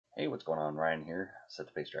Hey, what's going on? Ryan here,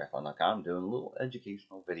 Triathlon.com, doing a little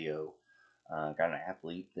educational video. Got an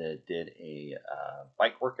athlete that did a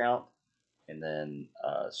bike workout and then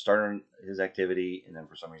started his activity, and then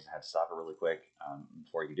for some reason had to stop it really quick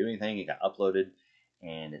before he could do anything. It got uploaded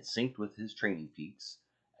and it synced with his TrainingPeaks,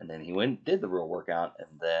 and then he went and did the real workout,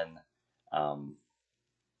 and then um,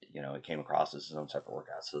 it came across as his own separate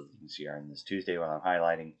workout. So you can see here on this Tuesday when I'm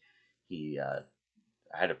highlighting, he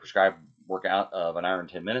had a prescribed workout of an hour and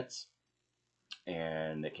 10 minutes,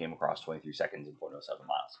 and it came across 23 seconds and 0.07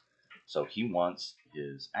 miles. So he wants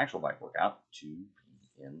his actual bike workout to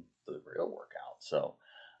be in the real workout. So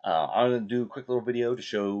I'm going to do a quick little video to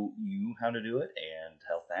show you how to do it and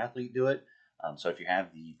help the athlete do it. So if you have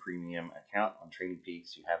the premium account on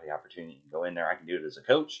TrainingPeaks, you have the opportunity to go in there. I can do it as a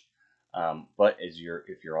coach, but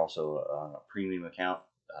if you're also on a premium account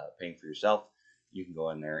paying for yourself, you can go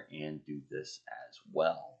in there and do this as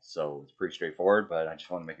well. So it's pretty straightforward, but I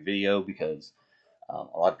just want to make a video because a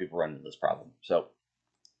lot of people run into this problem. So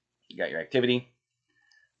you got your activity,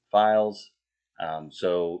 files.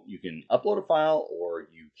 So you can upload a file, or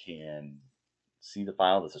you can see the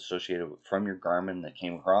file that's associated from your Garmin that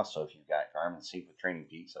came across. So if you've got Garmin sync with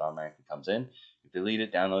TrainingPeaks, it automatically comes in. You delete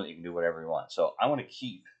it, download it, you can do whatever you want. So I want to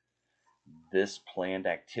keep this planned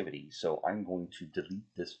activity, so I'm going to delete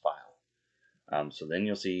this file. So then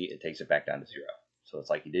you'll see it takes it back down to 0. So it's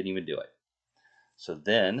like you didn't even do it. So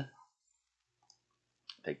then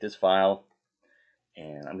take this file,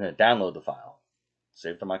 and I'm going to download the file,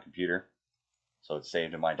 save it to my computer. So it's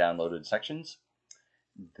saved in my downloaded sections.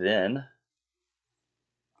 Then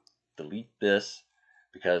delete this,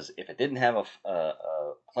 because if it didn't have a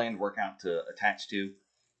planned workout to attach to,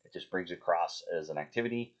 it just brings it across as an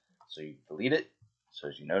activity. So you delete it. So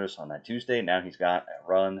as you notice on that Tuesday, now he's got a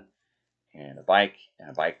run and a bike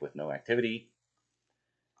with no activity.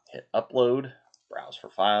 Hit upload, browse for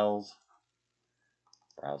files,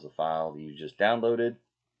 browse the file that you just downloaded.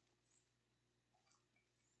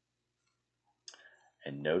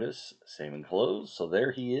 And notice, save and close. So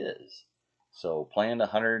there he is. So planned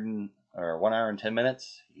 1 hour and 10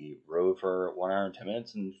 minutes. He rode for 1 hour and 10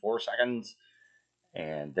 minutes and 4 seconds.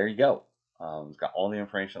 And there you go. It's got all the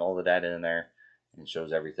information, all the data in there, and it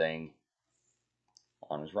shows everything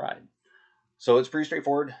on his ride. So it's pretty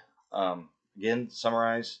straightforward. Again, to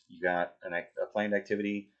summarize, you got a planned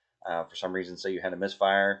activity. For some reason, say you had a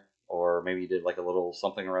misfire, or maybe you did like a little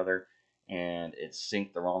something or other, and it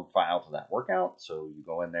synced the wrong file to that workout. So you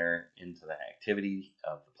go in there into the activity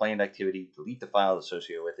of the planned activity, delete the file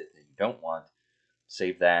associated with it that you don't want,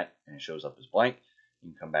 save that, and it shows up as blank.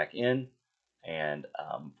 You can come back in, and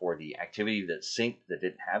for the activity that synced that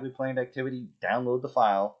didn't have a planned activity, download the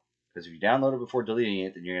file, because if you download it before deleting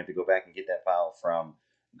it, then you're going to have to go back and get that file from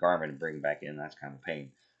Garmin and bring it back in. That's kind of a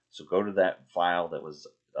pain. So go to that file that was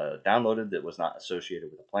downloaded that was not associated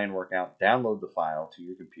with a planned workout, download the file to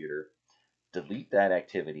your computer, delete that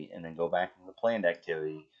activity, and then go back to the planned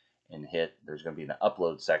activity and hit, there's going to be an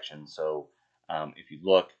upload section. So if you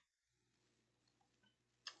look,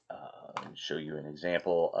 let me show you an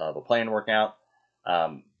example of a planned workout.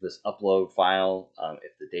 This upload file,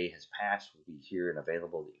 if the day has passed, will be here and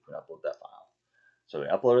available that you can upload that file. So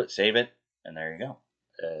upload it, save it, and there you go.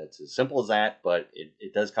 It's as simple as that, but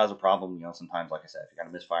it does cause a problem. Sometimes, like I said, if you're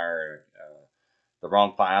going to misfire the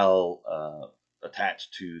wrong file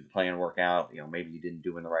attached to the planned workout, maybe you didn't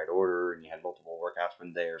do in the right order and you had multiple workouts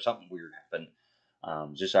from there, something weird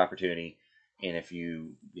happened. Just opportunity. And if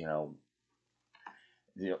you know,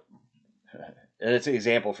 and it's an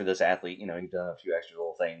example for this athlete. You've done a few extra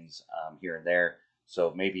little things here and there.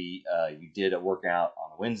 So maybe you did a workout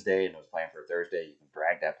on a Wednesday and it was planned for a Thursday. You can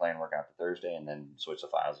drag that planned workout to Thursday and then switch the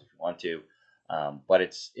files if you want to. But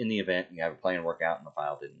it's in the event you have a planned workout and the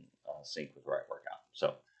file didn't sync with the right workout.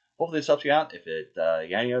 So hopefully this helps you out. If you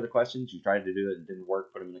got any other questions, you tried to do it and didn't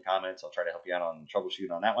work, put them in the comments. I'll try to help you out on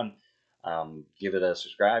troubleshooting on that one. Give it a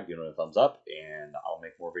subscribe, give it a thumbs up, and I'll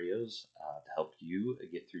make more videos to help you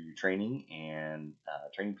get through your training and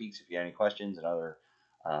TrainingPeaks if you have any questions and other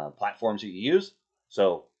platforms that you use.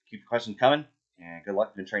 So keep your questions coming, and good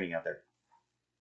luck in training out there.